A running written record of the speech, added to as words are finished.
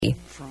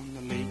From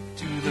the lake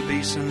to the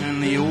basin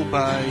and the old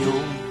bayou,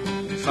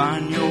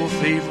 find your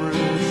favorite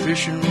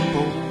fishing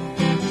pole.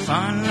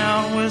 Find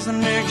out where's the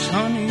next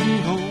honey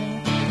hole,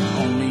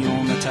 only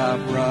on the Top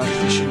Rod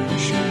Fishing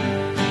Show.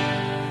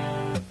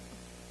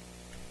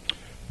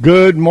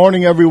 Good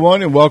morning,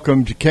 everyone, and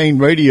welcome to KANE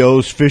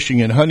Radio's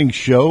Fishing and Hunting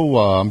Show.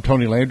 I'm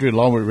Tony Landry,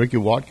 along with Ricky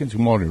Watkins.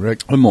 Good morning,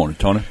 Rick. Good morning,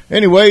 Tony.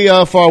 Anyway,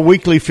 for our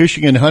weekly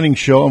Fishing and Hunting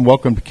Show, and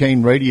welcome to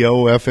KANE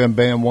Radio, FM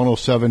band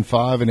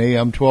 107.5 and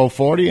AM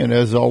 1240. And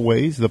as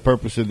always, the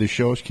purpose of the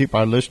show is to keep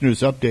our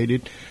listeners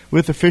updated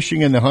with the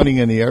fishing and the hunting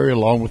in the area,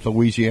 along with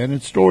Louisiana,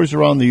 and stories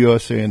around the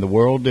USA and the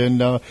world.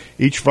 And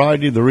each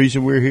Friday, the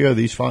reason we're here,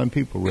 these fine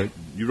people, Rick.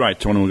 You're right,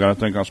 Tony. We got to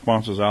thank our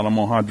sponsors,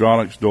 Alamo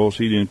Hydraulics, Doyle's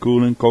Heating and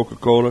Cooling,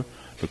 Coca-Cola,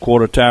 the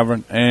Quarter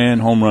Tavern,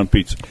 and Home Run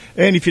Pizza.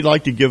 And if you'd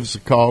like to give us a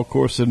call, of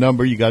course, the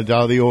number, you got to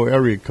dial the old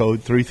area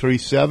code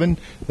 337.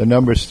 The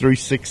number is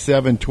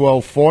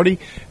 367-1240.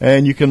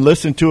 And you can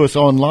listen to us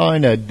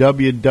online at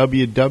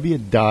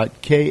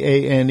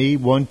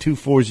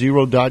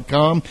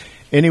www.kane1240.com.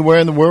 Anywhere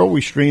in the world, we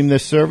stream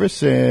this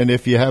service. And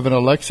if you have an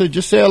Alexa,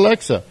 just say,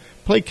 Alexa,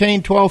 play KANE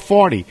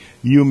 1240.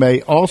 You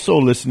may also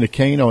listen to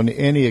KANE on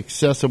any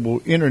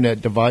accessible internet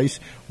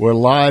device. We're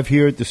live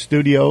here at the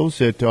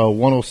studios at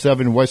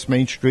 107 West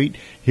Main Street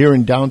here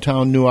in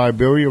downtown New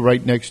Iberia,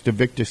 right next to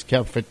Victor's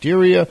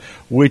Cafeteria,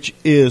 which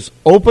is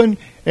open.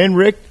 And,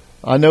 Rick,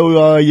 I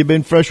know you've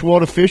been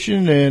freshwater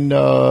fishing, and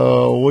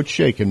what's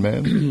shaking,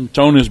 man?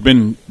 Tony's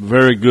been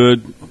very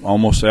good,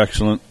 almost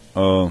excellent,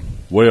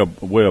 way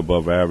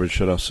above average,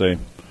 should I say.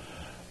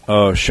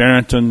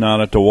 Sherrington, now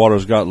that the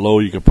water's got low,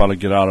 you could probably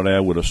get out of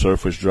there with a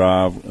surface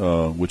drive,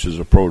 which is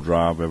a pro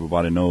drive,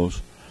 everybody knows.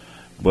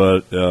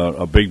 But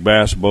a big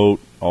bass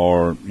boat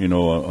or,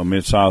 a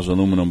mid-sized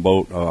aluminum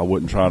boat, I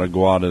wouldn't try to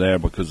go out of there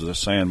because of the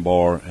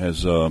sandbar.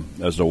 As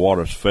the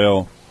waters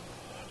fell,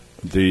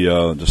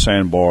 the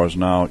sandbar is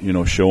now,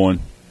 showing,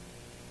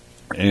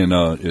 and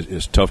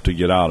it's tough to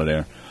get out of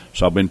there.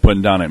 So I've been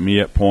putting down at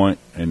Miette Point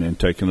and then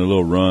taking a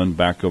little run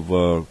back of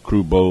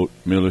Crew Boat,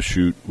 Miller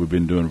Chute. We've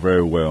been doing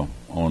very well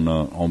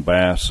on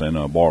bass and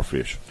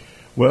barfish.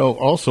 Well,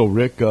 also,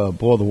 Rick, the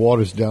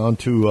water's down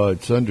to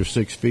it's under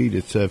 6 feet.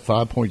 It's at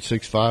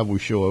 5.65. We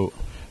show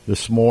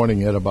this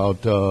morning at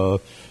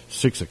about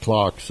 6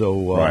 o'clock.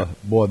 So, right.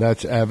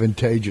 That's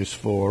advantageous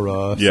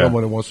for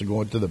someone who wants to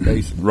go into the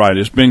basin. Right.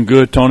 It's been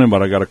good, Tony,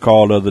 but I got a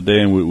call the other day,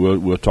 and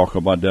we'll talk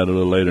about that a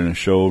little later in the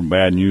show.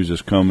 Bad news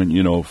is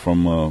coming,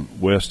 from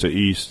west to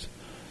east,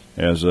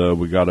 as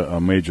we got a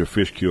major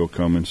fish kill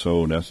coming.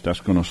 So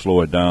that's going to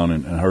slow it down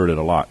and hurt it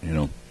a lot,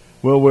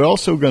 Well, we're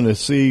also going to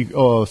see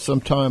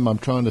sometime, I'm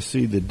trying to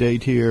see the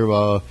date here,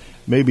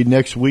 maybe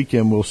next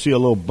weekend we'll see a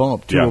little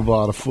bump to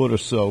about a foot or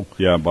so.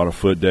 Yeah, about a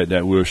foot.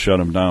 That will shut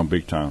them down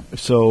big time.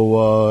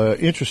 So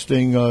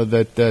interesting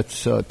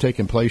that's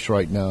taking place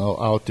right now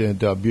out in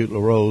Butte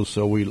La Rose.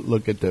 So we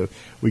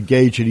we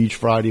gauge it each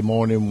Friday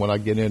morning when I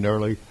get in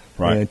early,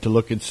 right, and to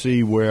look and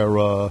see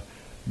where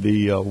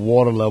the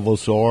water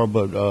levels are.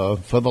 But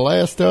for the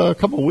last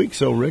couple of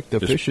weeks, Rick, the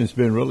fishing's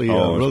been really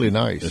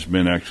nice. It's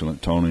been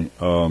excellent, Tony.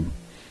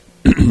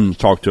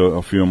 Talked to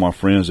a few of my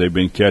friends. They've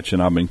been catching.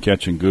 I've been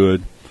catching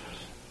good.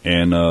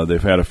 And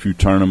they've had a few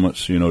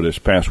tournaments. This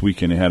past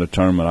weekend they had a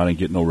tournament. I didn't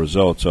get no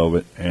results of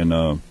it. And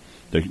I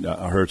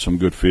heard some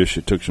good fish.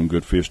 It took some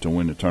good fish to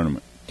win the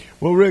tournament.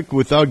 Well, Rick,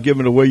 without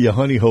giving away your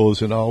honey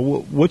holes and all,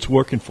 what's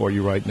working for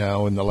you right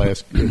now in the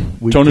last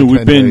week Tony, to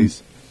 10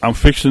 days? I'm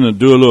fixing to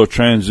do a little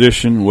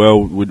transition.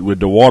 Well, with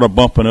the water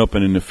bumping up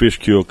and then the fish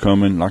kill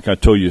coming, like I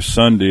told you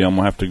Sunday, I'm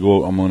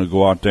going to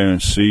go out there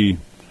and see,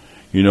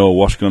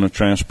 what's going to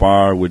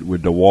transpire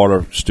with the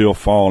water still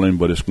falling,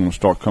 but it's going to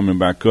start coming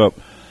back up.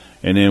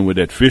 And then with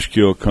that fish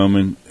kill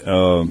coming,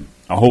 I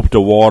hope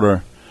the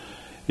water,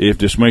 if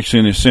this makes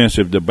any sense,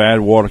 if the bad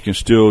water can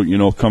still,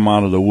 come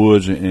out of the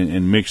woods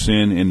and mix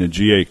in the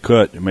GA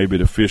cut, maybe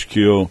the fish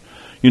kill,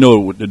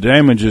 the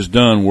damage is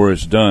done where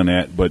it's done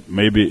at, but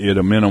maybe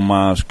it'll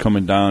minimize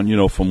coming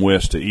down, from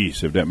west to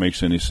east, if that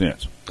makes any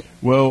sense.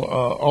 Well,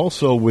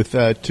 also with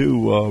that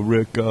too,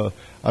 Rick,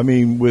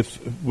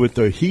 with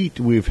the heat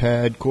we've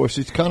had, of course,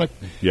 it's kind of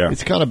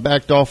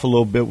backed off a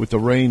little bit with the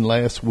rain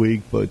last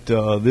week, but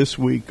this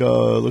week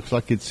looks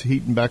like it's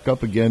heating back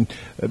up again.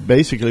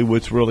 Basically,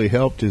 what's really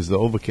helped is the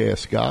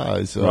overcast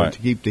skies right, to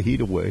keep the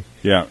heat away.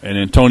 Yeah, and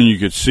then Tony, you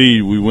could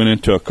see we went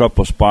into a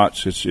couple of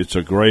spots. It's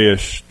a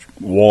grayish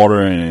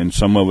water, and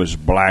some of it's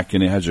black,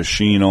 and it has a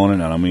sheen on it.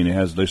 And it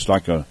has this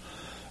like a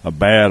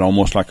bad,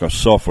 almost like a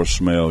sulfur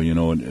smell.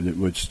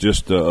 It's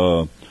just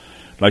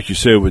like you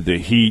said, with the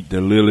heat, the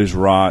lilies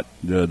rot,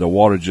 the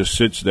water just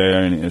sits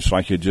there, and it's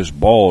like it just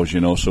boils.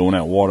 So when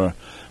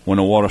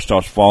the water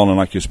starts falling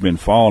like it's been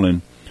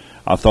falling,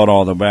 I thought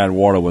all the bad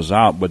water was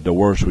out, but the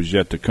worst was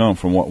yet to come,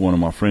 from what one of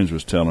my friends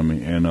was telling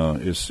me. And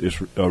it's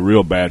a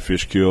real bad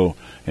fish kill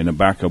in the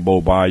back of Bow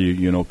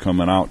Bayou,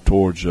 coming out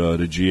towards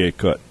the GA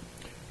cut.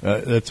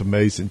 That's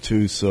amazing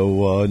too.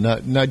 So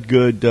not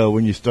good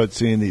when you start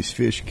seeing these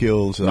fish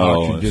kills and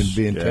oxygen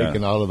being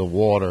taken out of the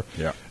water,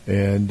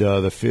 and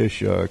the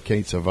fish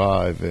can't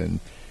survive. And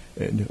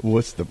And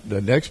what's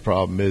the next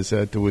problem is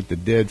that with the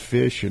dead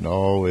fish and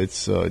all,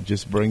 it's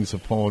just brings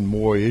upon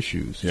more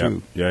issues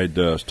too. Yeah, it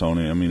does,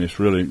 Tony. I mean, it's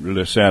really,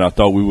 really sad. I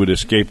thought we would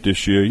escape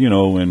this year,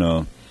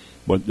 and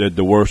but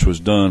the worst was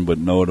done, but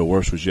no, the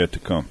worst was yet to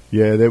come.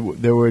 Yeah, they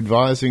were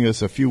advising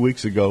us a few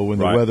weeks ago when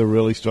the Right. weather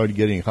really started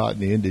getting hot in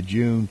the end of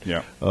June.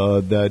 Yeah.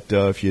 That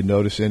if you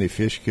notice any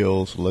fish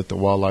kills, let the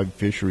wildlife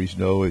fisheries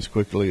know as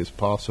quickly as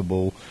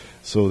possible,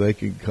 so they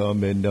can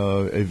come and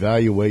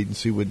evaluate and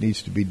see what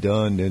needs to be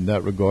done in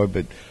that regard.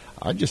 But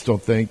I just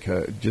don't think,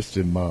 just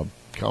in my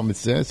common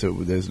sense,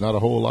 there's not a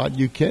whole lot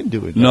you can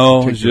do at that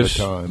It's particular just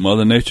time.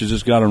 Mother Nature's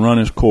just got to run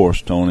its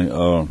course, Tony.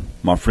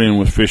 My friend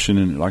was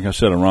fishing, like I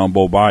said, around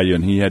Bo Bayou,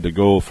 and he had to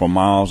go for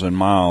miles and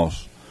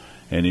miles,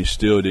 and he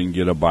still didn't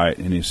get a bite.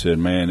 And he said,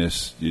 "Man,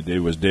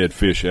 there was dead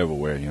fish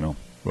everywhere,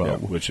 Right. Yeah,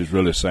 which is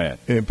really sad."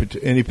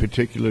 Any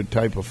particular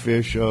type of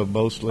fish,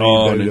 mostly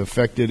that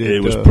affected it?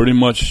 It was pretty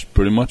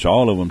much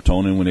all of them,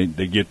 Tony. When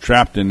they get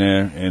trapped in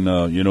there, and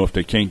if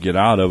they can't get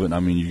out of it, I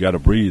mean, you got to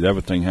breathe.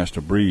 Everything has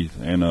to breathe,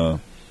 and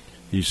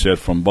he said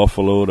from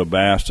buffalo to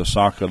bass to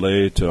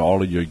sac-a-lait to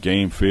all of your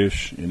game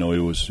fish, it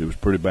was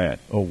pretty bad.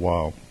 Oh,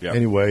 wow. Yeah.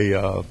 Anyway,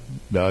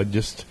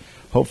 just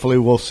hopefully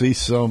we'll see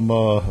some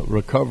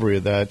recovery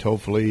of that.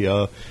 Hopefully,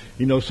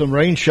 some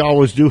rain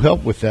showers do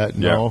help with that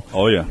and all.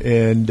 Oh, yeah.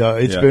 And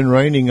it's been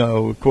raining,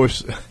 of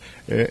course,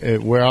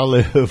 where I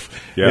live.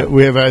 Yeah.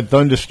 We have had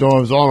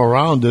thunderstorms all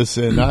around us,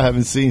 and I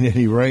haven't seen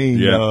any rain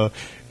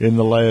in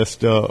the last,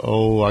 4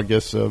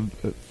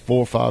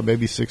 or 5,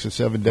 maybe 6 or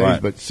 7 days.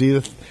 Right. But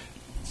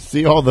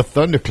see all the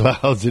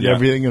thunderclouds and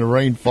everything and the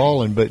rain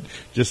falling, but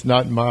just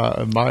not in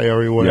my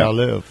area where I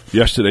live.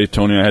 Yesterday,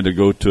 Tony, I had to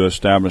go to an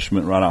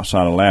establishment right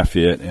outside of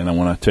Lafayette, and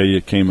when I tell you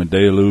it came a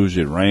deluge,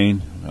 it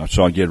rained.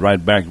 So I get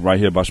right back right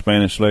here by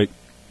Spanish Lake.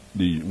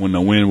 When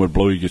the wind would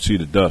blow, you could see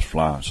the dust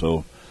fly.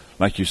 So,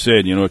 like you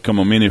said, it come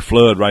a mini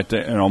flood right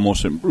there, and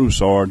almost in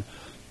Broussard,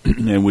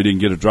 and we didn't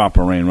get a drop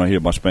of rain right here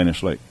by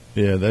Spanish Lake.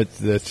 Yeah,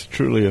 that's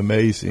truly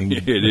amazing.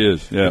 It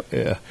is, yeah.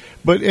 Yeah.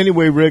 But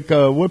anyway, Rick,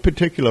 what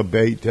particular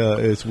bait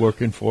is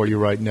working for you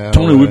right now?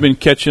 Tony, we've been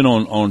catching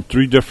on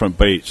 3 different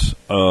baits.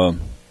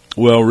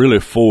 Really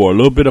 4. A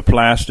little bit of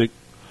plastic,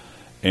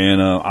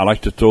 and I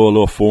like to throw a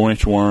little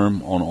 4-inch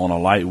worm on a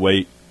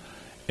lightweight,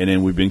 and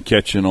then we've been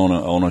catching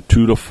on a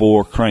 2 to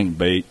 4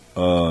 crankbait.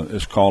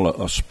 It's called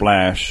a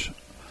splash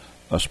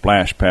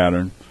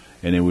pattern.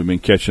 And then we've been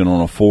catching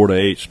on a 4 to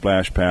 8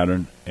 splash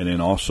pattern, and then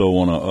also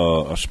on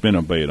a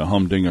spinnerbait, a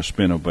humdinger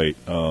spinnerbait,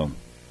 a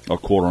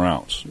 1/4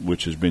 ounce,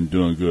 which has been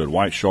doing good.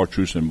 White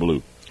chartreuse and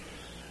blue.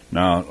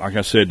 Now, like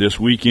I said, this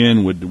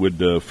weekend with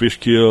the fish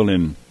kill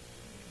and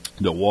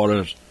the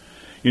waters,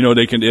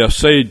 they'll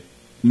say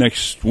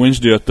next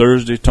Wednesday or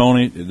Thursday,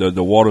 Tony,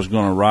 the water's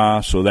going to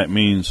rise, so that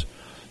means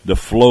the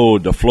flow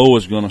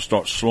is going to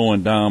start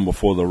slowing down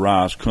before the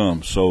rise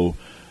comes. So,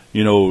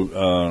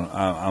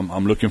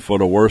 I'm looking for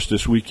the worst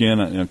this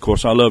weekend. And, of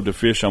course, I love to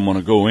fish. I'm going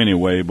to go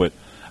anyway, but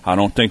I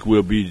don't think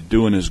we'll be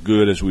doing as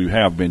good as we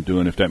have been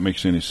doing, if that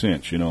makes any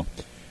sense,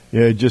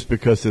 Yeah, just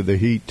because of the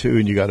heat, too,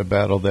 and you got to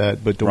battle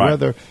that. But the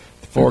weather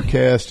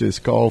forecast is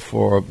called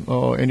for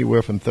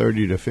anywhere from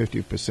 30 to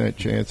 50%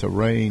 chance of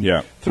rain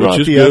throughout which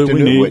is the good.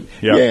 afternoon. We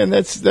need, and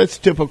that's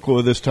typical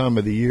of this time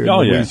of the year in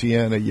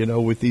Louisiana,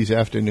 with these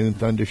afternoon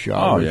thunder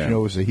showers,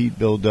 as the heat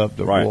build up,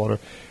 the water.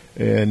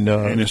 And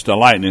it's the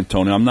lightning,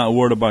 Tony. I'm not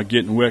worried about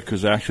getting wet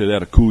because actually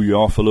that'll cool you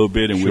off a little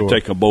bit, and we'll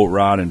take a boat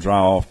ride and dry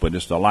off. But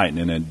it's the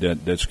lightning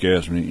that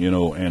scares me,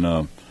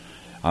 And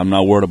I'm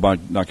not worried about,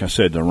 like I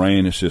said, the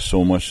rain. It's just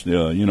so much,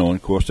 And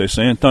of course they're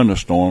saying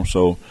thunderstorm.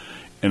 So,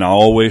 and I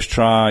always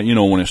try,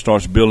 when it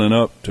starts building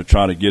up, to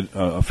try to get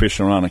a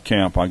fish around a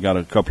camp. I got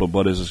a couple of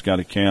buddies that's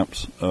got a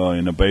camps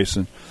in the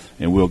basin,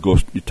 and we'll go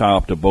tie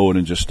up the boat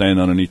and just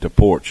stand underneath the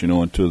porch,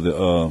 until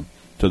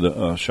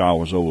the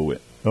shower's over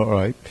with. All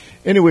right.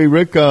 Anyway,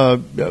 Rick,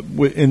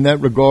 in that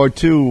regard,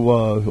 too,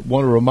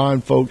 want to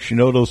remind folks,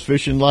 those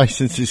fishing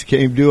licenses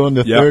came due on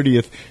the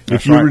 30th.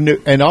 That's right.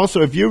 And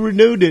also, if you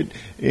renewed it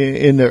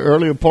in the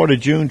earlier part of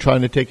June,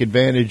 trying to take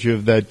advantage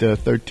of that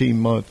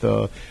 13-month,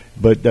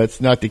 but that's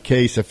not the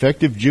case.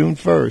 Effective June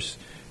 1st,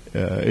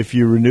 if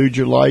you renewed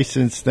your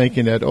license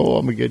thinking that,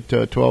 I'm going to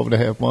get 12 and a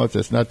half months,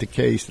 that's not the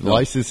case. The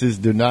licenses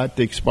do not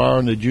expire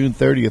on the June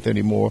 30th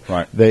anymore.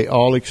 Right. They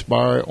all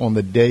expire on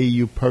the day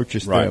you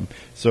purchase them.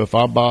 So if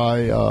I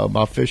buy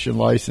my fishing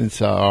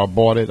license, I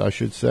bought it, I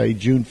should say,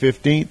 June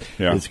 15th,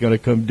 it's going to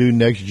come due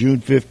next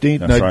June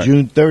 15th, not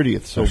June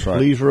 30th. So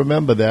please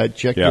remember that.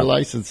 Check your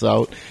license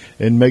out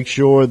and make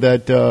sure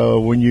that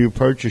when you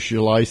purchase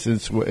your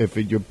license, if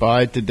you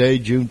buy it today,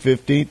 June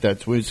 15th,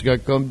 that's when it's going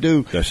to come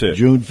due. That's it.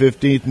 June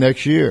 15th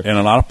next year. And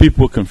a lot of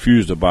people are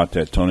confused about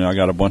that, Tony. I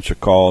got a bunch of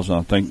calls, and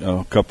I think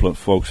a couple of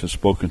folks have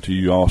spoken to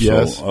you also.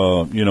 Yes.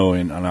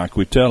 And like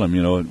we tell them,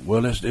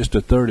 well, it's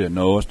the 30th.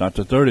 No, it's not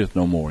the 30th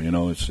no more.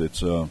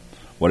 It's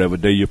whatever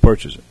day you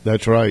purchase it.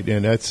 That's right,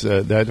 and that's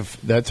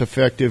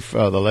effective.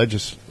 The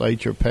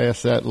legislature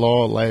passed that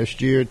law last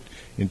year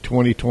in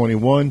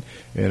 2021,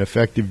 and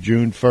effective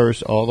June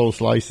 1st, all those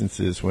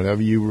licenses,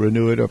 whenever you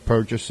renew it or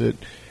purchase it,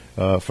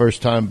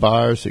 First-time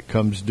buyers, it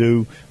comes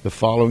due the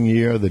following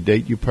year, the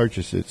date you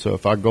purchase it. So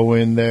if I go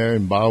in there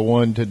and buy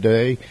one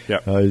today,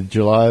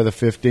 July the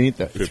 15th,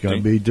 it's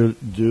going to be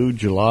due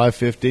July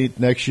 15th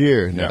next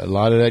year. Now, a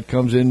lot of that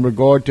comes in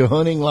regard to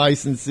hunting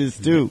licenses,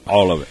 too.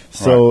 All of it.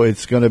 So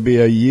it's going to be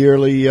a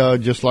yearly,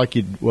 just like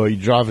your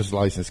driver's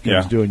license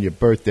comes due on your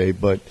birthday,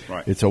 but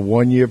it's a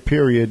one-year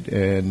period,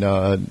 and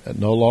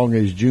no longer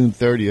is June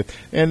 30th.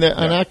 And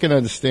I can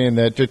understand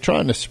that. They're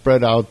trying to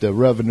spread out the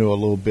revenue a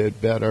little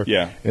bit better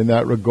in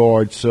that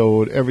regard,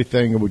 so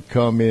everything would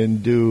come in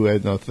due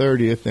at the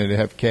 30th, and they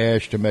have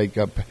cash to make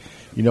up,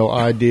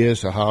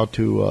 ideas of how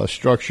to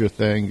structure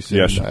things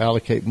and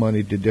allocate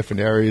money to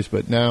different areas.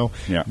 But now,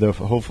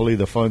 hopefully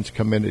the funds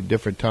come in at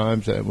different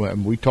times.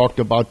 And we talked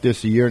about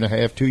this a year and a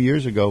half, 2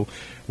 years ago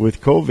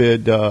with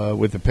COVID,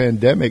 with the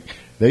pandemic.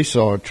 They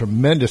saw a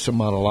tremendous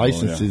amount of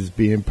licenses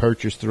being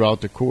purchased throughout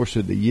the course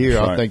of the year.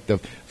 I think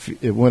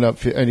it went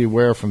up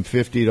anywhere from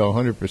 50 to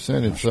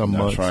 100% in some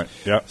months.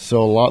 That's right.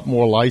 So a lot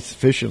more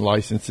fishing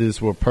licenses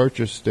were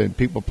purchased and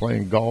people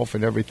playing golf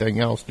and everything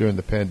else during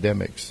the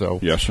pandemic. So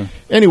yes, sir.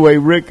 Anyway,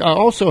 Rick, I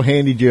also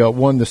handed you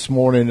one this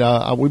morning.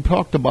 We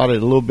talked about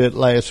it a little bit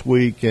last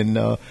week, and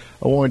I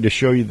wanted to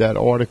show you that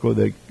article.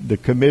 The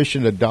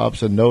commission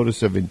adopts a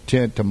notice of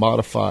intent to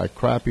modify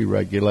crappie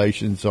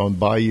regulations on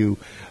Bayou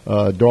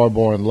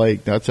Darborn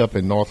Lake. That's up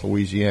in North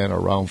Louisiana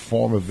around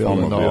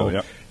Farmerville and all.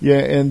 Yep. Yeah,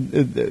 and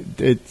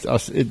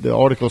the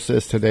article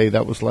says today,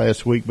 that was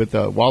last week, but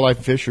the Wildlife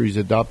and Fisheries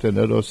adopted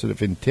a notice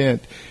of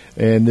intent,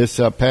 and this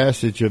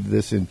passage of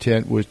this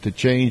intent was to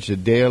change the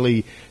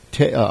daily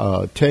take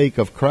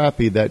of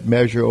crappie that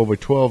measure over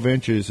 12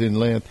 inches in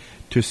length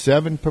to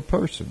 7 per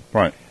person.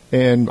 Right.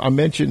 And I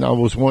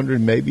was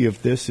wondering maybe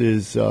if this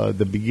is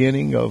the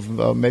beginning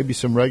of maybe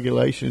some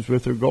regulations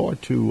with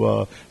regard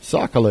to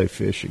sockeye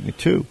fishing,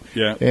 too.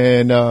 Yeah.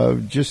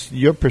 And just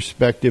your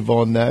perspective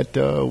on that,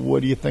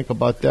 what do you think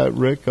about that,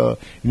 Rick?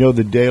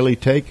 The daily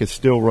take has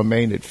still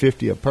remained at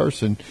 50 a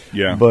person.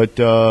 Yeah. But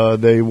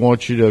they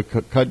want you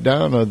to cut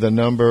down the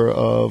number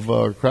of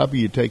crappie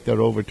you take that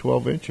over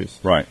 12 inches.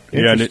 Right.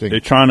 Interesting. Yeah, they're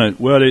trying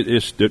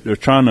to, they're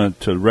trying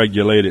to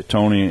regulate it,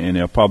 Tony, and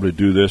they'll probably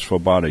do this for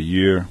about a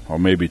year or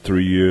maybe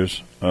 3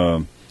 years.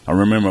 I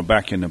remember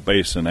back in the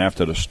basin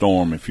after the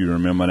storm, if you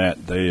remember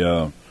that,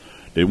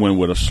 they went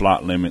with a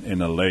slot limit in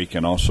the lake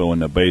and also in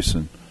the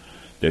basin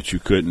that you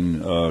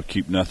couldn't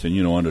keep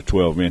nothing, under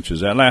 12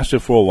 inches. That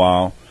lasted for a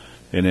while,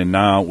 and then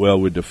now,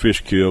 with the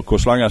fish kill, of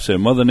course, like I said,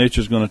 Mother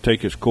Nature's going to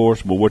take its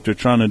course, but what they're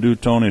trying to do,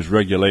 Tony, is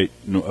regulate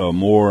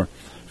more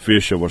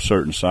fish of a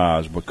certain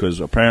size,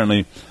 because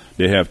apparently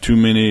they have too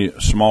many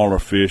smaller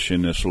fish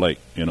in this lake,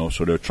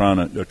 so they're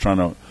trying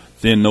to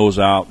thin those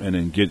out and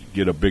then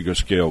get a bigger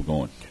scale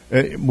going.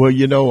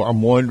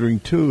 I'm wondering,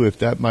 too, if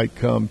that might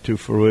come to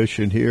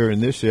fruition here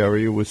in this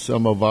area with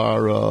some of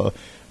our,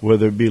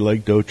 whether it be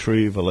Lake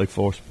Dauterive or Lake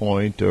Forest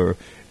Point or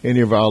any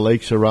of our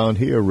lakes around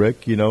here,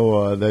 Rick.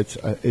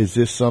 Is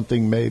this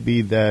something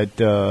maybe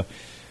that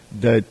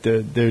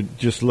they're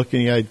just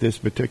looking at this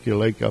particular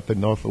lake up in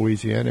North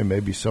Louisiana, and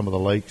maybe some of the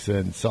lakes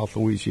in South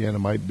Louisiana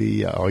might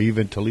be, or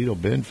even Toledo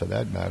Bend for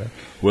that matter?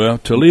 Well,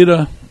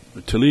 Toledo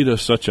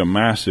is such a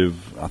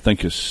massive, I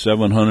think it's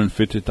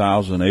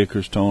 750,000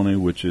 acres, Tony,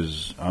 which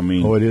is,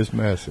 it is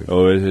massive.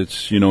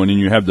 It's, and then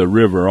you have the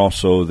river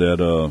also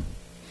that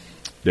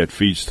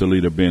feeds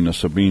Toledo Bend, the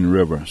Sabine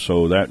River.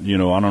 So that,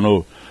 I don't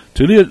know.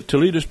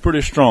 Toledo's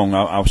pretty strong.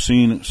 I've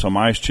seen some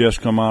ice chests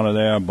come out of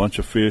there, a bunch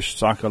of fish,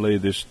 sockeye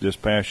this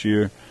past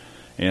year.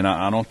 And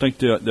I don't think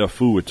they'll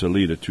fool with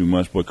Toledo too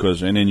much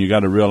and then you got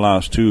to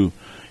realize too,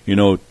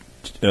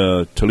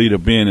 Toledo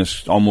Bend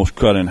is almost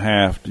cut in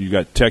half. You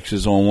got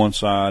Texas on one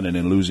side and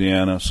then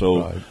Louisiana.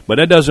 So, but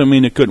that doesn't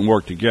mean it couldn't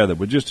work together.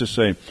 But just to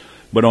say,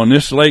 but on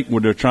this lake,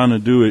 what they're trying to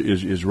do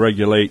is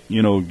regulate.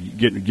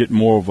 Get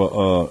more of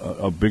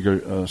a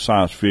bigger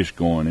size fish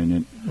going.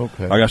 And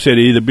like I said,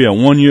 it either be a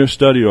 1-year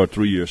study or a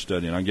 3-year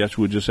study. And I guess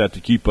we'll just have to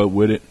keep up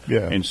with it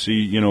and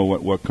see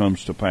what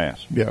comes to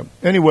pass. Yeah.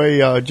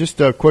 Anyway, just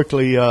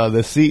quickly,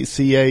 the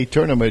CCA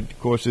tournament, of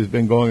course, has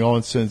been going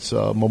on since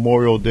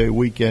Memorial Day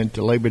weekend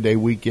to Labor Day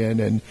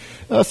weekend, and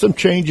some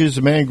changes.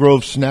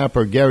 Mangrove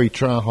snapper Gary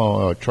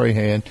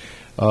Trahan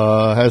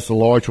has the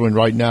large one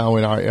right now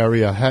in our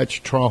area.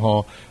 Hatch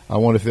Trahan, I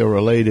wonder if they're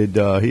related.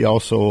 He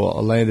also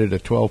landed a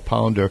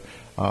 12-pounder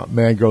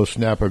mangrove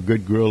snapper,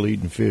 good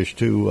grill-eating fish,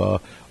 too,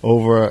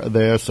 over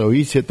there. So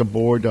he's hit the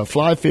board.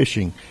 Fly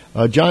fishing,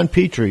 John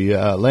Petrie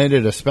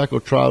landed a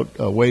speckled trout,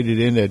 weighed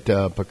in at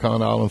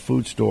Pecan Island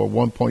Food Store,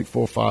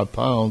 1.45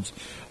 pounds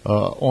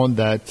on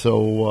that.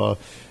 So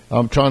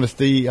I'm trying to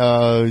see,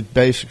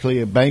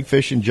 basically, bank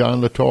fishing,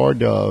 John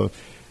Letard,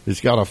 has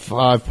got a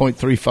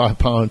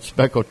 5.35-pound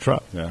speckled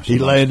trout. Yeah, he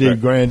landed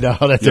Grand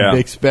Isle. That's a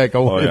big speck. I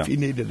wonder if he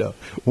needed a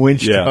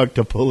winch truck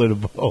to pull it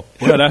about.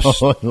 Well,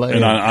 that's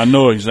and I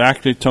know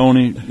exactly,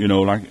 Tony.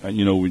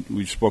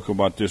 We spoke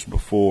about this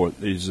before.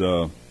 Is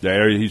the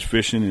area he's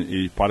fishing?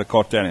 He probably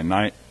caught that at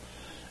night,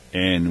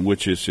 and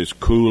which is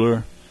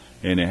cooler,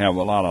 and they have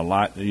a lot of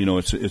light.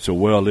 It's a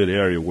well lit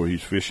area where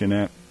he's fishing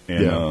at,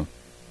 and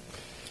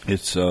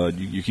It's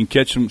you can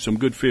catch some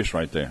good fish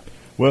right there.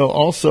 Well,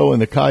 also in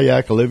the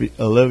kayak,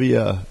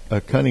 Olivia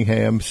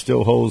Cunningham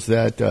still holds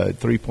that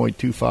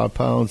 3.25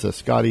 pounds.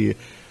 Scotty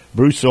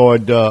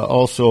Broussard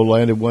also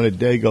landed one at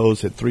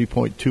Dago's at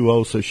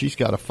 3.20, so she's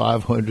got a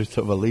 500th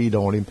of a lead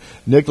on him.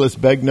 Nicholas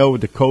Begno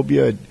with the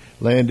cobia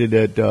landed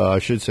at,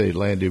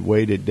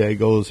 weighed at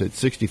Dago's at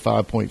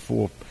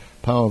 65.4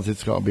 pounds.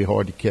 It's going to be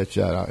hard to catch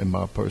that out, in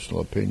my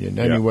personal opinion.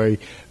 Anyway,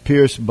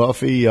 Pierce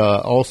Buffy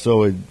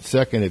also in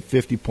second at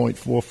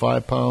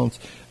 50.45 pounds.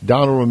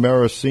 Donald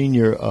Romero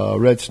Sr.,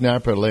 red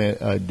snapper,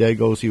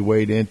 Dagos, he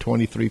weighed in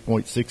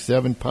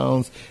 23.67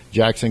 pounds.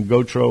 Jackson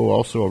Gotro,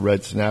 also a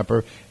red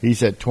snapper,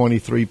 he's at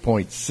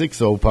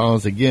 23.60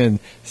 pounds. Again,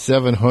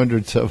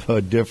 700ths of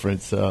a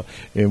difference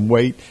in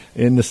weight.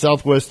 In the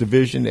Southwest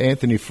Division,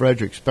 Anthony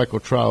Frederick,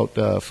 speckled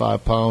trout,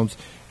 5 pounds.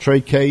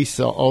 Trey Case,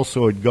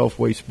 also at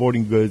Gulfway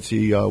Sporting Goods,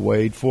 he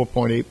weighed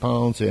 4.8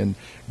 pounds. And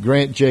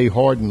Grant J.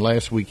 Harden,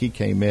 last week he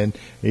came in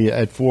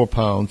at 4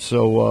 pounds.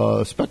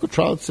 So speckled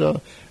trout's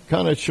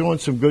kind of showing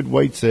some good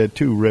weights there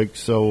too, Rick.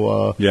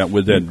 So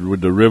with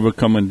the river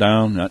coming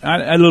down,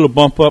 a little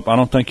bump up. I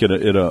don't think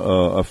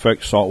it'll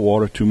affect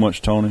saltwater too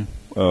much, Tony.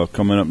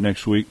 Coming up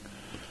next week,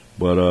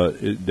 but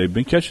they've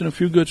been catching a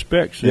few good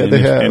specks in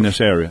this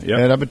area. Yep.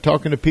 And I've been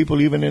talking to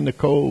people even in the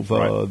Cove.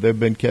 Right. They've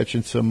been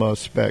catching some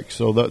specks.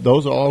 So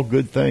those are all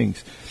good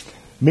things.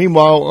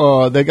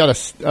 Meanwhile, they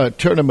got a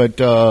tournament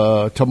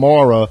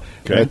tomorrow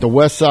at the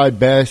Westside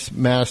Bass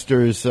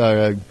Masters.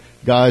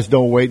 Guys,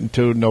 don't wait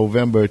until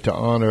November to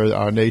honor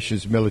our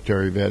nation's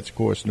military vets. Of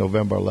course,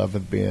 November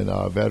 11th being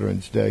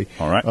Veterans Day.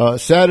 All right.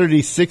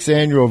 Saturday's 6th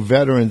Annual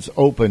Veterans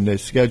Open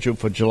is scheduled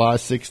for July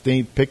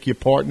 16th. Pick your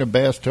partner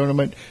bass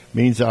tournament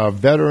means our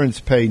veterans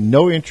pay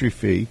no entry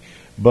fee,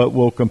 but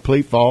will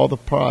complete for all the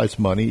prize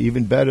money.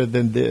 Even better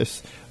than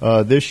this,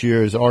 this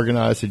year's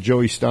organizer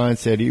Joey Stein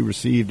said he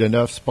received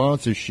enough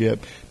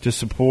sponsorship to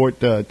support,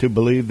 to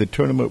believe the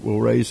tournament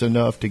will raise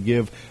enough to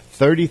give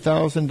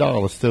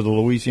 $30,000 to the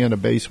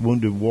Louisiana-based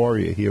Wounded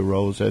Warrior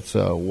Heroes. That's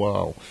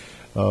wow.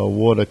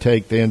 What a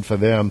take then for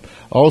them.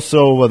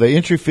 Also, the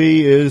entry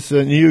fee is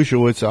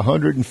unusual. It's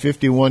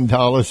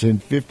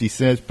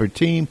 $151.50 per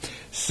team,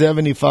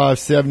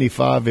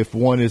 $75.75 if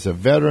one is a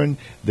veteran.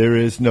 There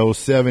is no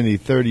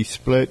 70-30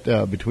 split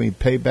between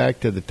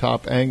payback to the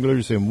top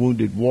anglers and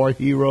Wounded War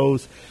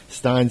Heroes.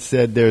 Stein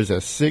said there's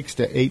a 6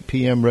 to 8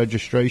 p.m.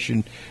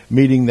 registration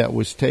meeting that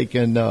was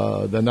taken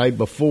the night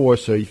before,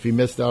 so if you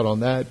missed out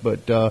on that,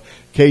 but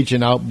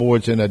Cajun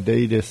Outboards and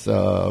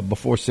Adidas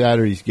before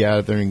Saturday's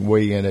gathering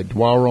weigh in at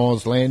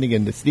Dwaron's Landing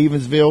in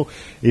Stevensville.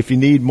 If you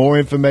need more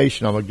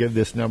information, I'm going to give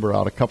this number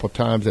out a couple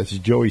times. That's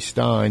Joey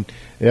Stein.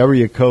 The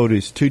area code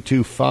is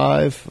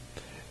 225.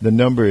 The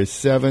number is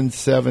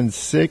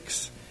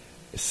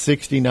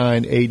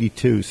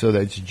 776-6982. So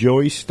that's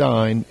Joey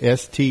Stein,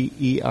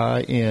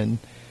 Stein,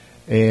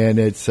 and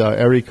it's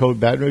area code,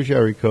 Baton Rouge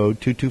area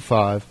code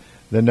 225.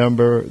 The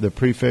number, the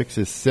prefix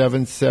is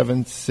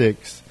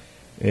 776,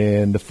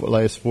 and the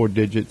last four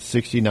digits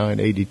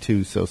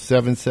 6982. So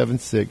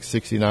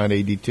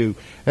 776-6982.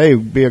 Hey,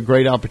 it'd be a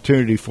great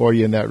opportunity for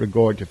you in that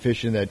regard to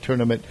fish in that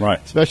tournament. Right.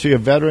 Especially a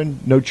veteran,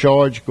 no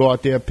charge. Go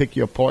out there, pick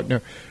your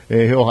partner,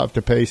 and he'll have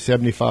to pay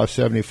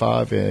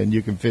 $75, and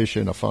you can fish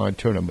in a fine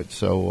tournament.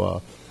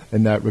 So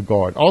in that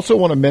regard. Also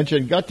want to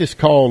mention, got this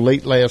call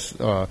late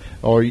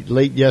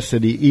late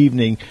yesterday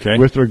evening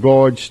with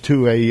regards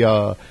to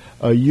a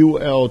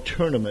UL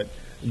tournament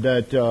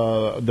that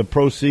the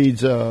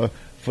proceeds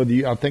for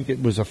the, I think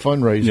it was a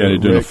fundraiser. Yeah, they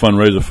did a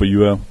fundraiser for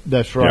UL.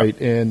 That's right,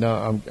 and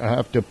I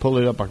have to pull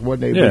it up. I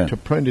wasn't able to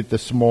print it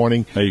this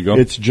morning. There you go.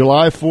 It's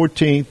July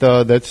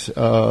 14th.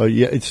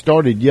 It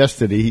started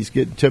yesterday. He's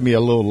getting to me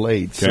a little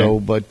late,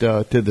 but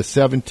to the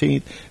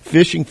 17th.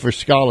 Fishing for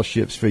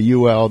scholarships for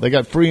UL. They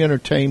got free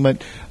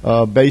entertainment.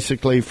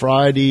 Basically,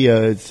 Friday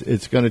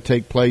it's going to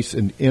take place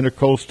in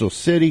Intercoastal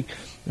City.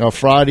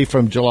 Friday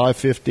from July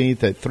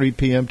 15th at 3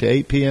 p.m. to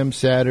 8 p.m.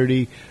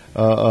 Saturday.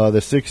 The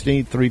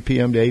 16th, 3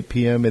 p.m. to 8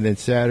 p.m., and then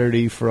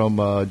Saturday from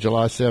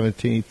July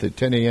 17th at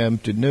 10 a.m.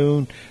 to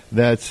noon.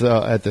 That's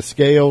at the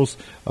Scales.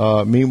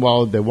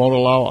 Meanwhile, they won't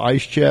allow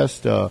ice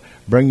chest.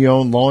 Bring your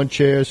own lawn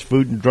chairs,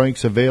 food and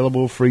drinks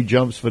available, free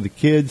jumps for the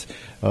kids.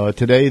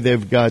 Today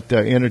they've got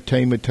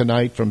entertainment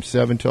tonight from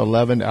 7 to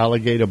 11,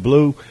 Alligator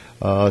Blue.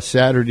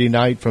 Saturday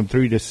night from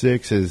 3 to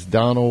 6 is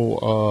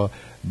Donald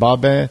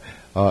Babin.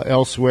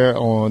 Elsewhere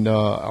on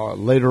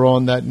later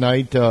on that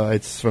night,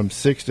 it's from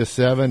 6 to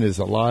 7 is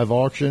a live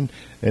auction,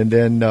 and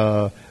then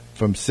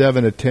from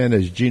 7 to 10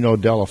 is Gino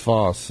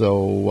Delafosse.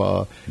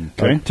 So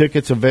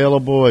tickets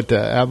available at the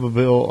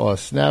Abbeville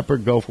Snapper,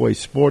 Gulfway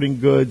Sporting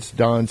Goods,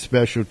 Don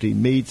Specialty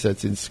Meats.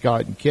 That's in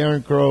Scott and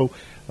Carencro.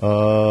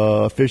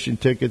 Fishing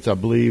tickets, I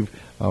believe.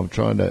 I'm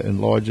trying to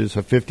enlarge this.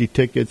 50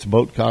 tickets.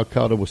 Boat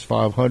Calcutta was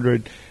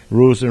 500.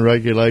 Rules and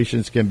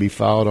regulations can be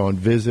filed on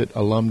visit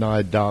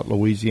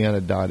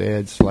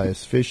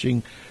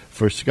alumni.louisiana.ed/fishing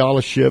for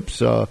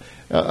scholarships. A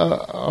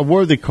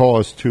worthy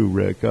cause too,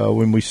 Rick.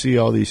 When we see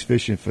all these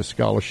fishing for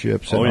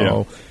scholarships and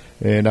all,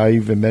 And I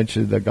even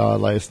mentioned the guy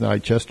last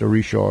night, Chester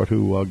Richard,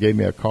 who gave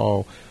me a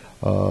call.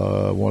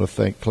 I want to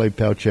thank Clay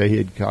Pelche. He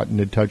had gotten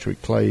in touch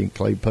with Clay, and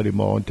Clay put him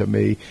on to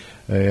me.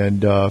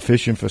 And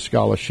Fishing for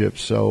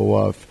Scholarships.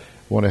 So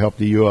want to help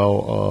the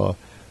UL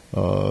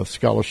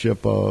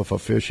scholarship for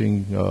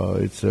fishing.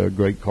 It's a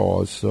great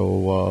cause.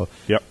 So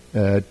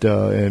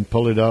and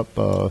pull it up.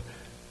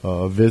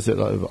 Visit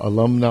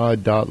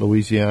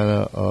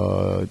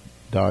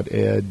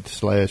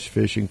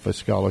alumni.louisiana.ed/fishing for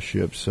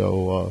scholarships.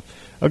 So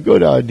a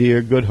good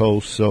idea, good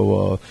host.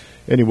 So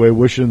anyway,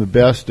 wishing the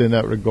best in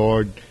that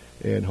regard,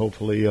 and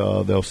hopefully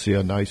they'll see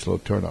a nice little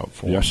turnout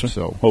for them. Sir.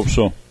 So Hope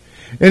so.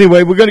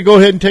 Anyway, we're going to go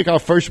ahead and take our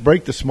first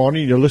break this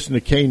morning. You're listening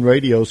to KANE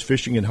Radio's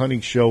Fishing and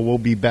Hunting Show. We'll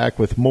be back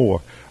with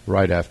more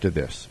right after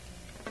this.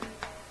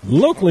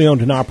 Locally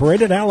owned and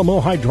operated,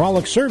 Alamo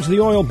Hydraulics serves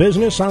the oil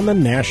business on the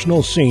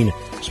national scene.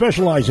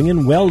 Specializing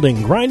in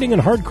welding, grinding,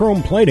 and hard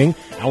chrome plating,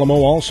 Alamo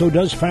also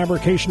does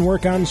fabrication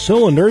work on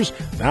cylinders,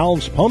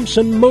 valves, pumps,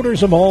 and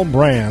motors of all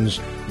brands.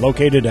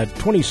 Located at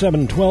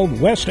 2712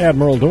 West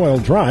Admiral Doyle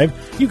Drive,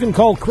 you can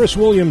call Chris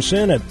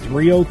Williamson at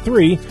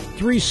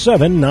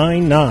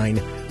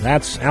 303-3799.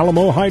 That's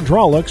Alamo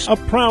Hydraulics, a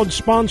proud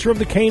sponsor of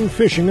the KANE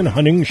Fishing and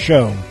Hunting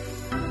Show.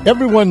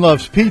 Everyone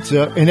loves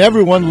pizza, and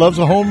everyone loves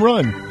a home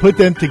run. Put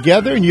them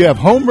together, and you have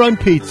home run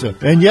pizza.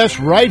 And yes,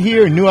 right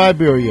here in New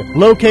Iberia,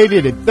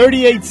 located at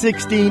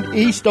 3816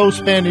 East Old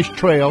Spanish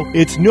Trail,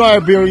 it's New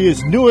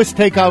Iberia's newest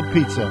takeout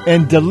pizza,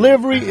 and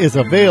delivery is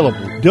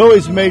available. Dough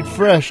is made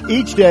fresh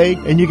each day,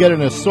 and you get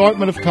an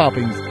assortment of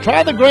toppings.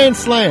 Try the Grand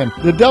Slam,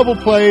 the Double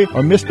Play,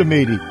 or Mr.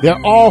 Meaty. They're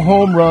all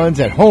home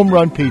runs at Home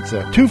Run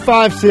Pizza.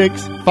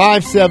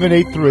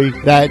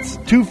 256-5783. That's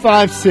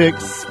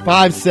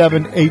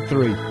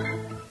 256-5783.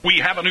 We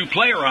have a new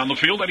player on the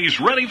field, and he's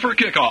ready for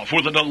kickoff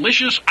with a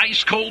delicious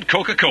ice-cold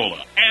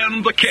Coca-Cola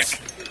and the kick.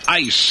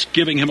 Ice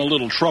giving him a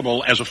little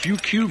trouble as a few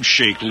cubes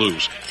shake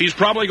loose. He's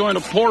probably going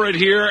to pour it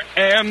here,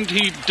 and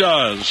he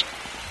does.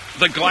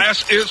 The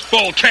glass is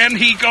full. Can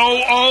he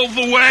go all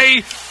the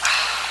way?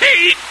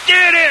 He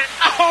did it!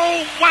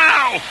 Oh,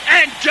 wow!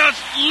 And just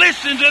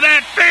listen to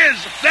that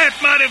fizz! That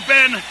might have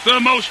been the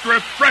most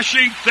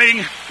refreshing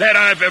thing that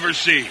I've ever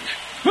seen.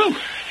 Whew.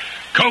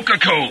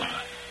 Coca-Cola.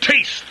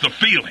 Taste the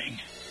feeling.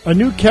 A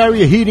new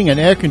Carrier heating and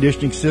air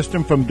conditioning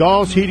system from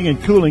Dawes Heating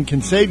and Cooling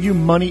can save you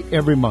money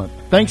every month.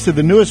 Thanks to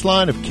the newest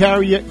line of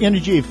Carrier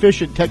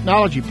energy-efficient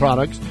technology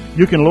products,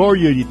 you can lower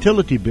your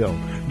utility bill.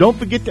 Don't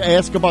forget to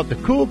ask about the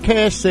cool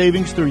cash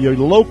savings through your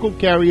local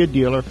Carrier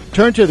dealer.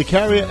 Turn to the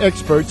Carrier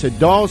experts at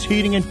Dawes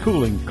Heating and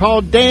Cooling.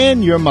 Call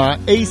Dan, you're my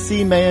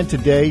AC man,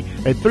 today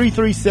at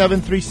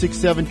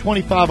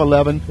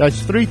 337-367-2511.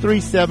 That's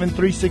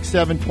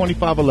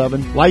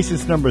 337-367-2511.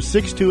 License number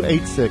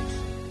 6286.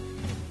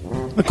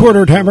 The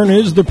Quarter Tavern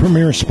is the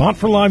premier spot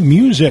for live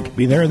music.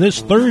 Be there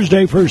this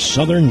Thursday for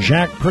Southern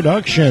Jack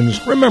Productions.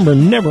 Remember,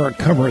 never a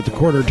cover at the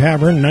Quarter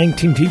Tavern.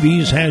 19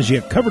 TVs has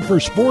you covered for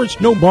sports.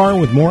 No bar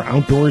with more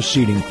outdoor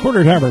seating.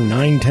 Quarter Tavern,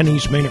 910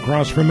 East Main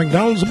across from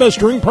McDonald's. The best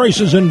drink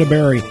prices in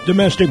DeBerry.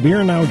 Domestic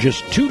beer now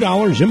just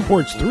 $2.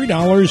 Imports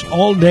 $3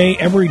 all day,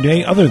 every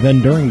day, other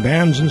than during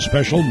bands and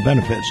special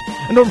benefits.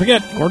 And don't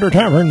forget, Quarter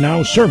Tavern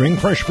now serving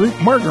fresh fruit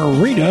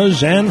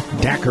margaritas and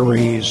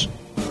daiquiris.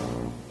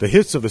 The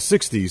hits of the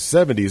 60s,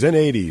 70s, and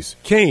 80s.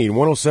 KANE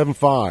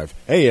 107.5,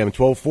 AM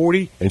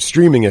 1240, and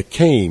streaming at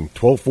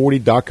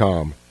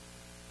KANE1240.com.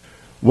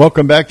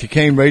 Welcome back to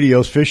KANE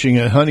Radio's Fishing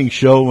and Hunting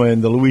Show,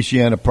 and the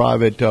Louisiana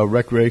Private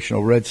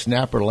Recreational Red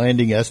Snapper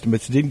landing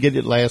estimates. Didn't get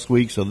it last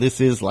week, so this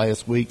is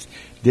last week's.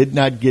 Did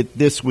not get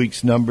this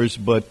week's numbers,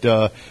 but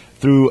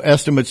through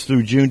estimates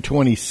through June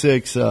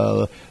 26,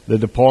 the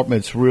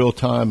department's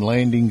real-time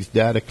landings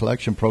data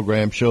collection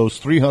program shows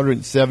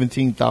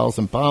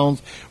 317,000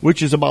 pounds,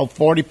 which is about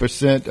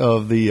 40%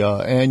 of the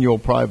annual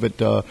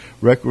private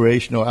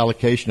recreational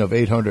allocation of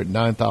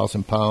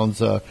 809,000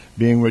 pounds,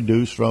 being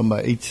reduced from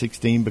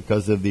 816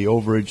 because of the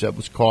overage that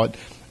was caught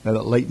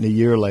late in the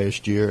year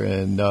last year.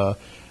 And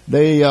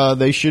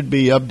they should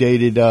be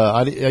updated.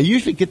 I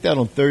usually get that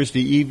on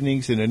Thursday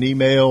evenings in an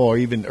email or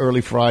even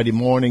early Friday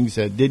mornings.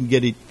 I didn't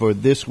get it for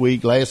this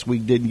week. Last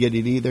week didn't get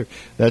it either.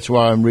 That's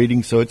why I'm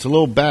reading. So it's a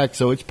little back.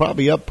 So it's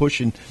probably up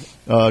pushing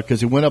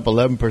because it went up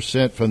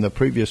 11% from the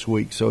previous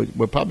week. So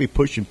we're probably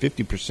pushing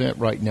 50%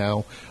 right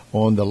now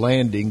on the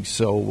landing.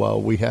 So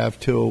we have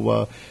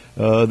till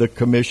the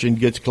commission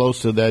gets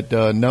close to that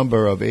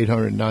number of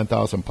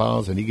 809,000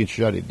 pounds, and he can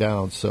shut it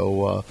down.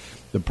 So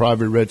the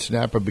private red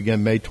snapper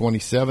began May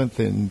 27th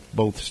in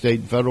both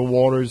state and federal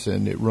waters,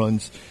 and it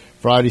runs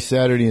Friday,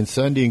 Saturday, and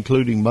Sunday,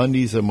 including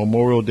Mondays and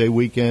Memorial Day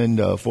weekend,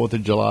 4th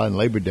of July, and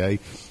Labor Day,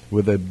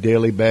 with a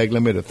daily bag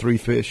limit of 3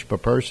 fish per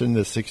person,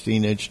 the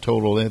 16-inch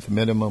total length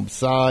minimum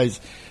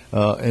size,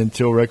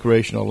 until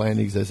recreational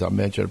landings, as I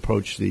mentioned,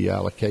 approach the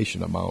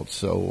allocation amount.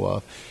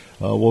 So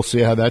we'll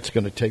see how that's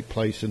going to take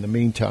place in the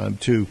meantime,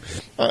 too.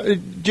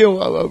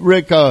 Jill,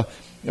 Rick,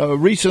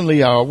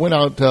 recently I went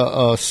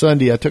out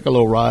Sunday. I took a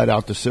little ride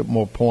out to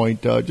Sycamore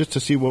Point just to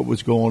see what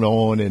was going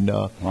on and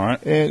All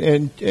right.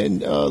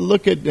 and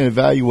look at and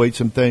evaluate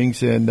some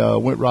things. And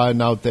went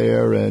riding out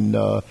there, and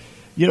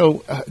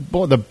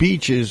boy, the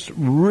beach is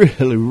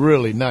really,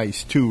 really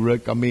nice too,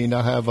 Rick. I mean,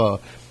 I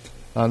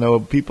know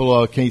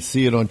people can't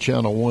see it on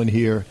Channel 1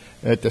 here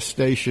at the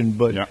station,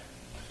 but Yeah.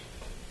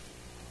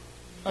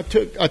 I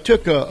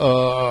took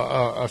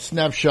a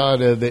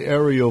snapshot of the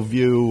aerial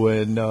view,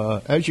 and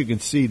as you can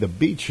see, the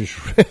beach is.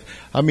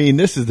 I mean,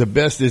 this is the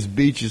best this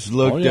beach has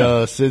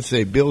looked since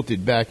they built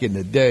it back in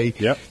the day.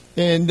 Yep.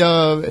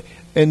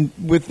 And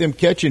with them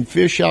catching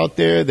fish out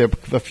there are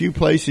a few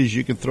places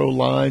you can throw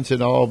lines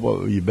and all,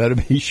 but you better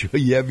be sure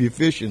you have your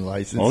fishing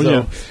license. Oh,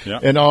 so, yeah.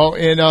 And all,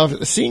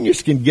 and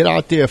seniors can get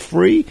out there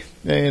free,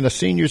 and a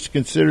senior is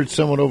considered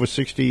someone over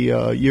 60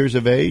 years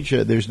of age.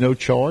 There's no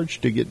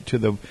charge to get to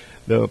the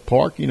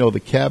park. The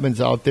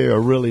cabins out there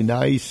are really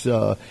nice.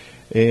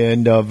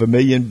 And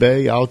Vermilion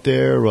Bay out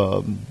there,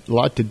 a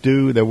lot to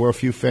do. There were a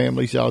few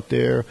families out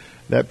there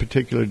that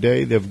particular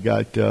day. They've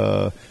got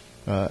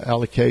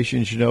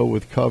allocations,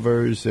 with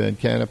covers and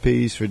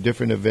canopies for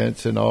different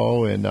events and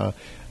all. And I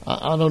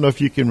don't know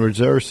if you can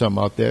reserve some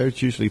out there.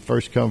 It's usually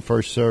first come,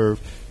 first serve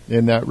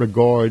in that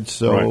regard.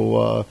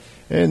 So, right.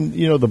 And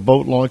the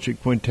boat launch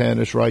at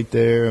Quintana's right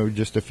there,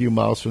 just a few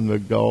miles from the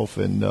Gulf,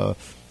 and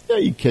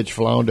you catch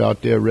flounder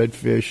out there.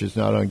 Redfish is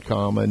not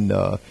uncommon.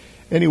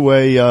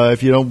 Anyway,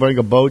 if you don't bring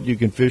a boat, you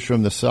can fish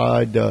from the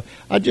side. I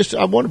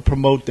want to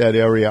promote that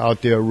area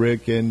out there,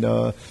 Rick,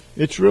 and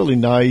it's really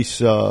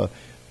nice.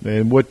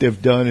 And what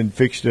they've done and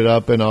fixed it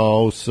up and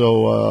all.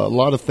 So a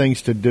lot of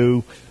things to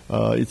do.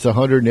 It's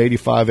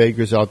 185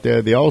 acres out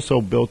there. They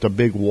also built a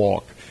big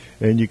walk,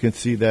 and you can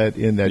see that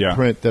in that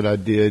print that I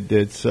did.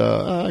 It's,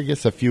 I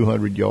guess, a few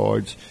hundred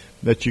yards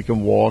that you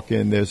can walk,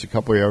 and there's a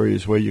couple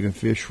areas where you can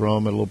fish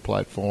from, and a little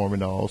platform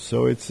and all.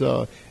 So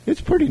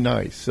it's pretty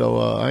nice. So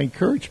I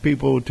encourage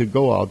people to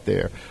go out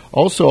there.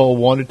 Also, I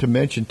wanted to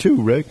mention,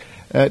 too, Rick,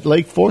 at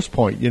Lake Force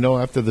Point,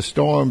 after the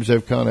storms,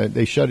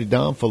 they shut it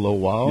down for a little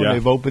while. Yeah. And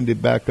they've opened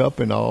it back up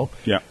and all.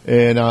 Yeah.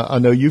 And I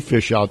know you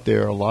fish out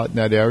there a lot in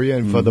that area.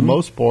 And for the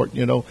most part,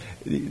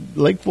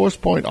 Lake Force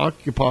Point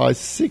occupies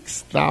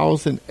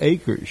 6,000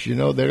 acres.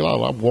 There are a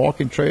lot of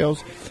walking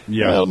trails.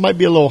 Yeah. Well, it might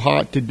be a little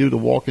hot to do the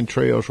walking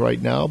trails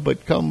right now,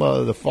 but come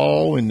the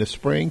fall and the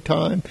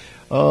springtime,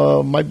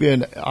 might be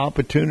an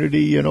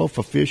opportunity,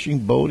 for fishing,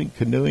 boating,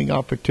 canoeing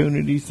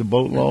opportunities. The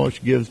boat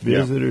launch gives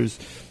visitors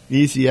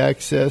easy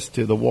access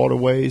to the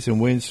waterways and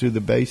winds through the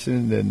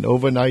basin, and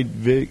overnight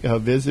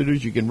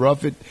visitors. You can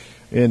rough it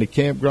in the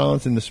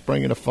campgrounds in the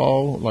spring and the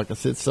fall, like I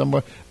said,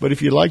 somewhere. But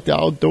if you like the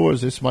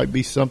outdoors, this might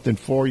be something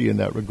for you in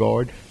that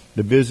regard.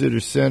 The Visitor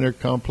Center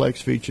complex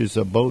features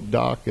a boat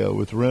dock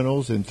with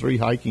rentals and 3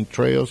 hiking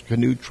trails,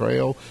 canoe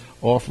trail,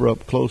 offer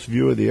up close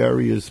view of the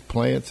area's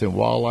plants and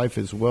wildlife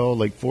as well.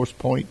 Lake Force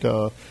Point,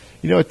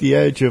 at the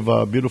edge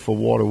of beautiful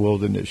water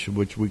wilderness,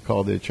 which we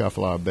call the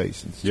Atchafalaya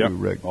Basins, too,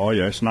 Rick. Oh,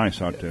 yeah, it's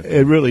nice out there.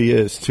 It really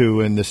is,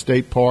 too. And the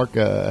state park,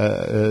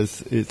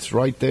 it's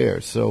right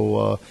there.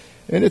 So,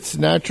 and it's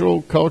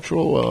natural,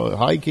 cultural,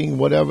 hiking,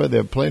 whatever.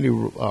 There are plenty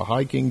of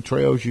hiking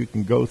trails you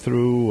can go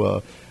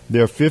through.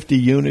 There are 50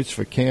 units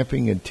for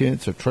camping and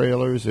tents or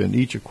trailers, and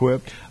each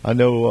equipped. I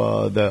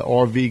know the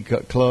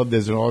RV club,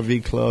 there's an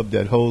RV club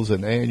that holds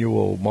an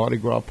annual Mardi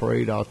Gras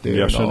parade out there.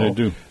 Yes, they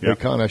do. They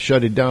kind of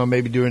shut it down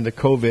maybe during the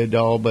COVID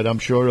all, but I'm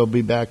sure it'll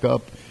be back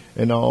up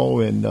and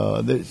all. And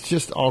it's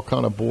just all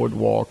kind of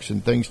boardwalks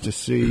and things to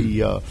see.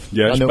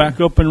 It's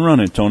back up and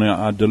running, Tony.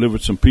 I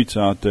delivered some pizza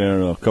out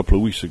there a couple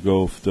of weeks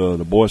ago. The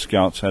Boy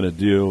Scouts had a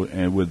deal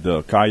and with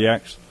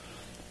kayaks.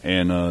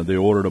 And they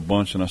ordered a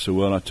bunch, and I said,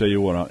 well, I tell you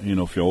what,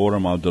 if you order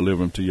them, I'll deliver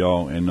them to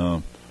y'all.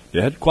 And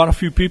they had quite a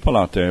few people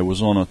out there. It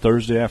was on a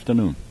Thursday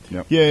afternoon.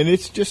 Yep. Yeah, and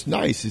it's just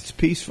nice. It's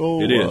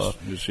peaceful. It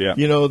is.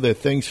 There are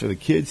things for the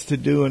kids to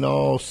do and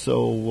all.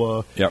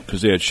 So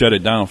because they had shut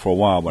it down for a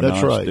while, but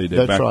that's now right.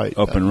 they're back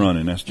up and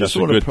running. That's a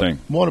good thing.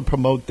 Want to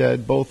promote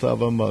that, both of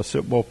them,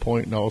 Sycamore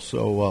Point and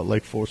also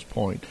Lake Force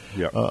Point.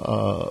 Yep.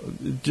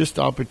 Just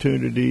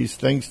opportunities,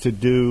 things to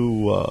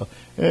do.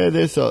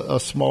 There's a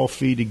small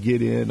fee to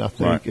get in, I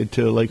think,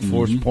 into Lake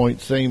Force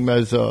Point, same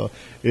as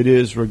it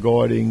is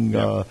regarding.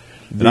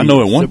 And I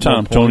know at one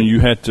time, Point. Tony, you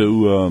had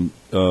to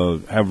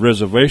have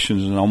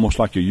reservations in almost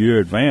like a year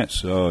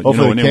advance. For the and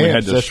then camps, we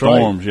had the that's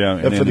storms,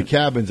 right. And for the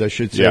cabins, I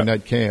should say,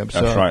 not camps.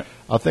 That's right.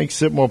 I think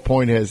Sycamore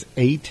Point has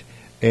 8.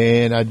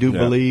 And I do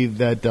believe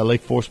that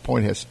Lake Force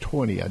Point has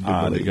 20. I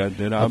believe.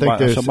 I think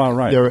that's about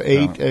right. There are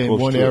 8 in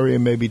one area,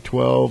 maybe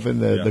 12 in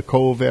the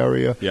Cove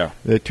area. Yeah.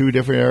 There are 2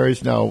 different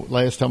areas. Now,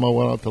 last time I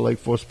went out to Lake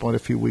Force Point a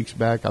few weeks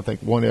back, I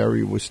think one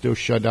area was still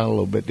shut down a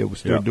little bit. They were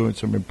still doing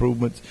some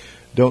improvements.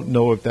 Don't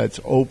know if that's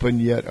open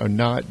yet or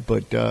not,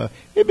 but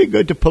it'd be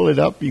good to pull it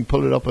up. You can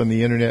pull it up on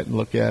the internet and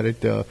look at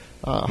it.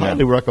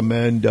 Highly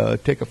recommend.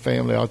 Take a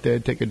family out there,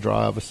 take a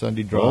drive, a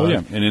Sunday drive. Oh, yeah.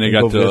 And then they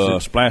got the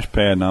splash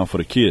pad now for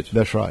the kids.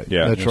 That's right.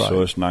 Yeah, that's right.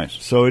 So it's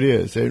nice. So it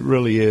is. It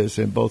really is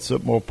in both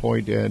Sycamore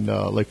Point and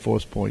Lake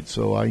Forest Point.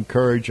 So I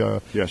encourage our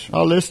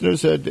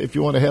listeners that if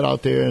you want to head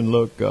out there and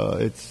look,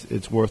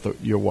 it's worth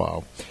your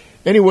while.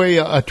 Anyway,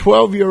 a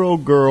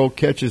 12-year-old girl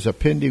catches a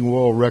pending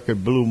world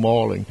record blue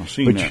marlin. I've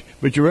seen that.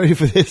 But you ready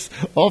for this?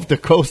 Off the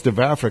coast of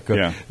Africa.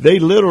 Yeah. They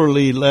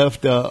literally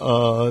left,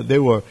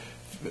 they're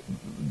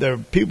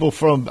people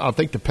from, I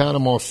think, the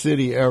Panama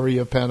City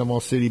area, Panama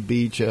City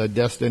Beach,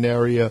 Destin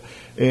area,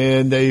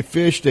 and they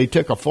fished. They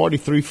took a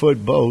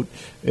 43-foot boat,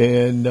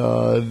 and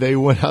they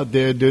went out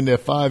there during their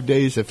 5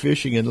 days of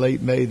fishing in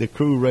late May. The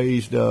crew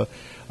raised a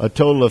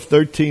total of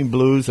 13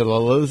 blues, and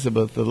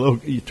Elizabeth, the little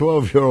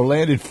 12-year-old,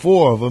 landed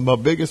 4 of them. Our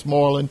biggest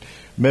marlin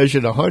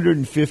measured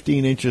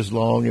 115 inches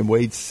long and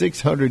weighed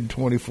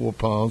 624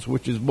 pounds,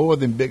 which is more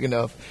than big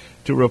enough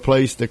to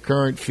replace the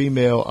current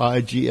female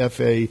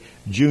IGFA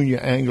junior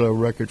angler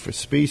record for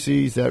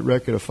species. That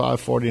record of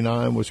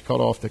 549 was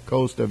cut off the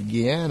coast of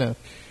Guyana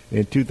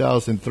in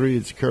 2003.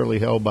 It's currently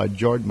held by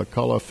Jordan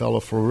McCullough, fellow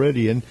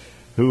Floridian,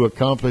 who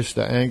accomplished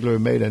the angler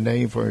and made a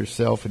name for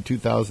herself in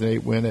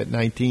 2008 when at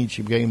 19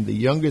 she became the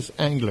youngest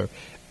angler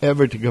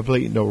ever to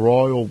complete the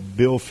Royal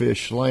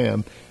Billfish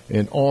Slam.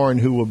 And Orrin,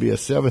 who will be a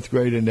 7th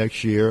grader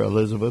next year,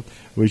 Elizabeth,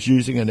 was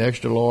using an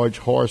extra-large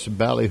horse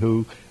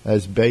ballyhoo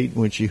as bait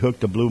when she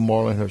hooked a blue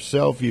marlin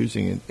herself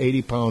using an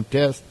 80-pound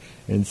test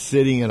and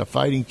sitting in a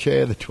fighting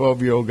chair. The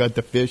 12-year-old got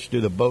the fish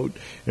to the boat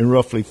in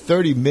roughly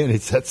 30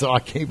 minutes. That's all. I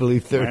can't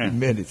believe 30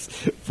 minutes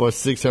for a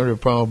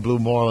 600-pound blue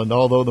marlin.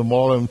 Although the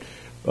marlin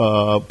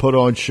put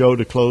on show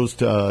to close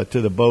to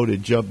the boat,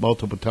 it jumped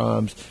multiple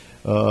times.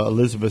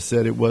 Elizabeth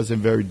said it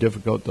wasn't very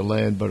difficult to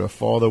land, but her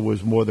father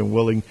was more than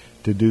willing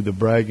to do the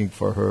bragging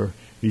for her.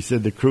 He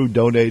said the crew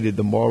donated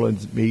the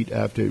marlin's meat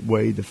after it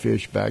weighed the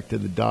fish back to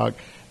the dock.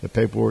 The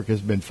paperwork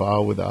has been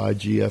filed with the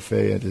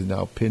IGFA and is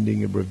now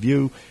pending a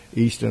review.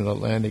 Eastern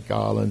Atlantic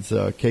Islands,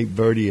 Cape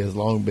Verde has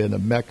long been a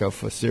mecca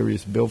for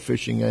serious bill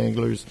fishing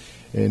anglers,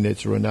 and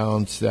its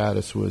renowned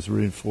status was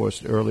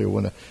reinforced earlier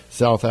when a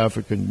South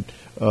African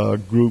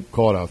group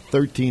caught a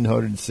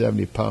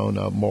 1,370-pound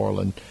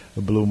marlin,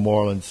 a blue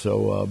marlin.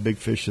 So big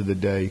fish of the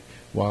day.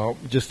 Wow,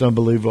 just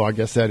unbelievable. I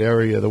guess that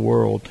area of the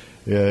world,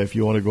 if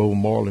you want to go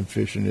marlin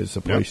fishing, is the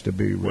place to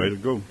be. Way to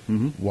go.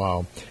 Mm-hmm.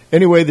 Wow.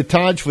 Anyway, the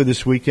tides for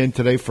this weekend,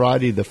 today,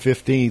 Friday the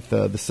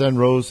 15th, the sun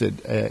rose at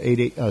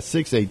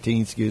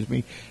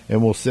 6:18,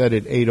 and will set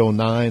at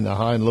 8:09, the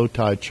high and low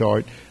tide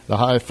chart.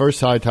 The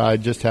first high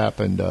tide just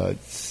happened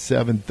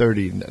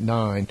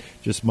 7:39,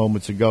 just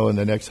moments ago, and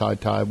the next high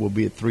tide will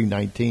be at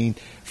 3:19.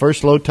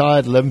 First low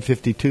tide,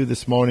 11:52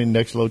 this morning.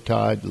 Next low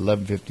tide,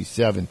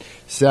 11:57.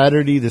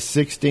 Saturday, the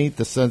 16th,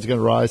 the sun's going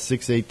to rise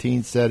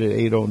 6:18, set at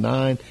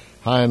 8:09.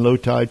 High and low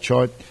tide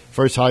chart.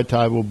 First high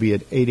tide will be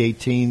at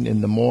 8:18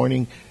 in the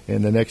morning,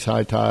 and the next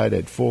high tide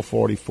at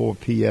 4:44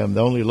 p.m.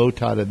 The only low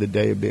tide of the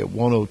day will be at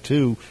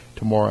 1:02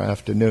 tomorrow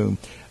afternoon.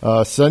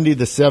 Sunday,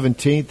 the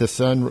 17th, the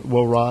sun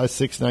will rise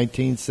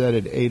 6:19, set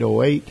at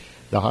 8:08.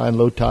 The high and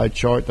low tide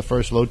chart. The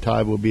first low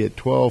tide will be at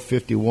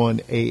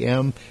 12:51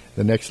 a.m.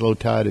 The next low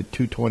tide at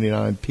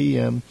 2:29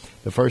 p.m.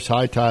 The first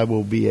high tide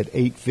will be at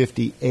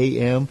 8:50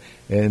 a.m.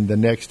 and the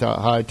next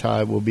high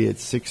tide will be at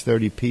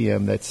 6:30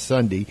 p.m. That's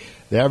Sunday.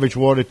 The average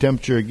water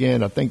temperature,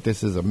 again, I think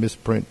this is a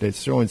misprint.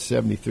 It's showing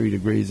 73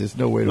 degrees. There's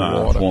no way the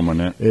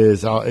water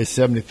is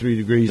 73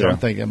 degrees. Yeah. I'm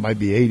thinking it might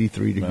be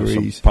 83 degrees.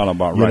 That's probably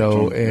about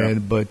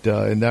right. But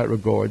in that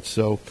regard,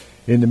 so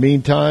in the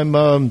meantime,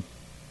 I'm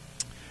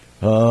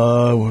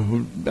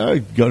going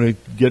to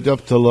get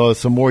up to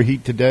some more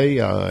heat today.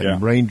 And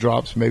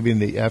raindrops maybe in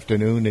the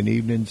afternoon and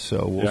evening.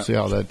 So we'll see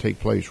how that takes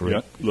place,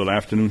 Rick. Little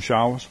afternoon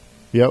showers.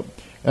 Yep.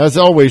 As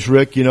always,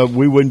 Rick,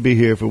 we wouldn't be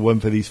here if it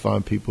wasn't for these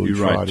fine people who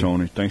You're tried right, it.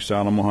 Tony. Thanks to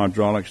Alamo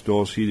Hydraulics,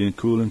 Doors Heating and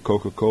Cooling,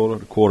 Coca-Cola,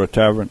 the Quarter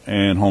Tavern,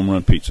 and Home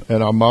Run Pizza.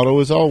 And our motto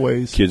is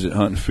always, kids that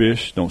hunt and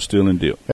fish, don't steal and deal.